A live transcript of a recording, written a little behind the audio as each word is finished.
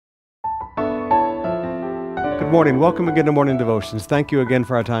morning. Welcome again to Morning Devotions. Thank you again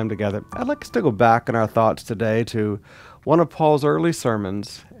for our time together. I'd like us to go back in our thoughts today to one of Paul's early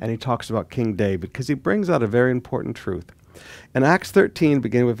sermons, and he talks about King David because he brings out a very important truth. In Acts 13,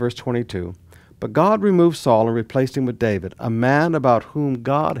 beginning with verse 22, "But God removed Saul and replaced him with David, a man about whom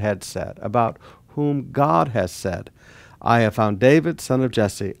God has said, I have found David, son of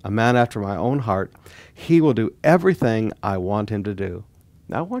Jesse, a man after my own heart. He will do everything I want him to do."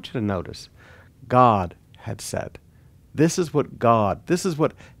 Now I want you to notice, God had said. This is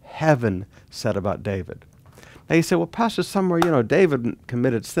what heaven said about David. Now you say, well, Pastor, somewhere, David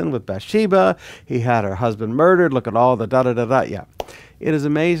committed sin with Bathsheba. He had her husband murdered. Look at all the da-da-da-da. Yeah. It is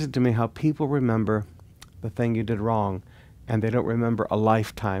amazing to me how people remember the thing you did wrong, and they don't remember a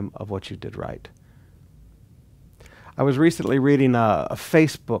lifetime of what you did right. I was recently reading a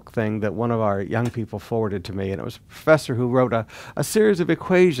Facebook thing that one of our young people forwarded to me, and it was a professor who wrote a series of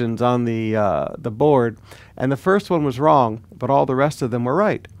equations on the board, and the first one was wrong, but all the rest of them were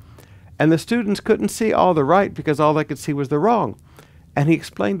right. And the students couldn't see all the right because all they could see was the wrong. And he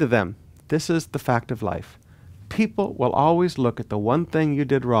explained to them, this is the fact of life. People will always look at the one thing you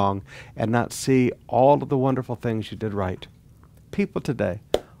did wrong and not see all of the wonderful things you did right. People today,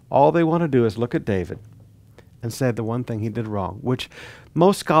 all they want to do is look at David and say the one thing he did wrong, which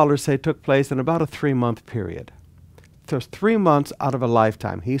most scholars say took place in about a 3-month period. So it's 3 months out of a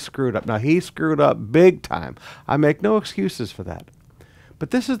lifetime. He screwed up. Now, he screwed up big time. I make no excuses for that.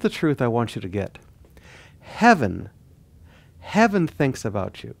 But this is the truth I want you to get. Heaven thinks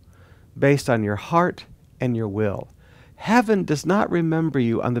about you based on your heart and your will. Heaven does not remember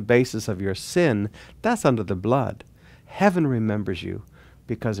you on the basis of your sin. That's under the blood. Heaven remembers you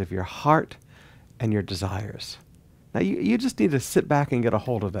because of your heart and your desires. Now, you just need to sit back and get a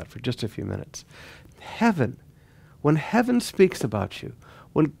hold of that for just a few minutes. Heaven, when heaven speaks about you,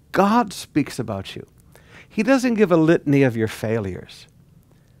 when God speaks about you, he doesn't give a litany of your failures.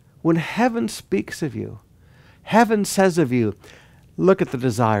 When heaven speaks of you, heaven says of you, look at the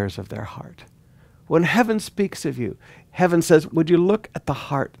desires of their heart. When heaven speaks of you, heaven says, would you look at the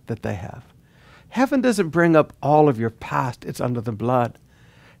heart that they have? Heaven doesn't bring up all of your past. It's under the blood.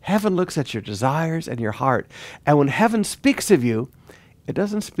 Heaven looks at your desires and your heart. And when heaven speaks of you, it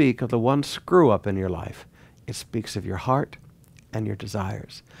doesn't speak of the one screw-up in your life. It speaks of your heart and your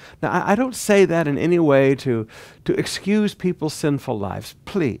desires. Now, I don't say that in any way to excuse people's sinful lives,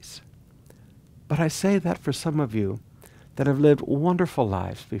 please. But I say that for some of you that have lived wonderful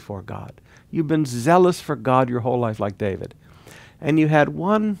lives before God. You've been zealous for God your whole life like David. And you had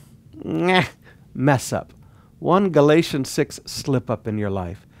one mess up, one Galatians 6 slip up in your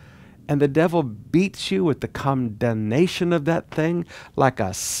life. And the devil beats you with the condemnation of that thing like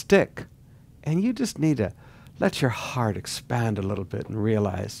a stick. And you just need to let your heart expand a little bit and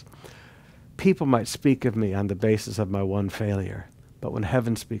realize people might speak of me on the basis of my one failure. But when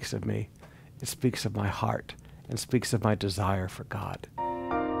heaven speaks of me, it speaks of my heart and speaks of my desire for God.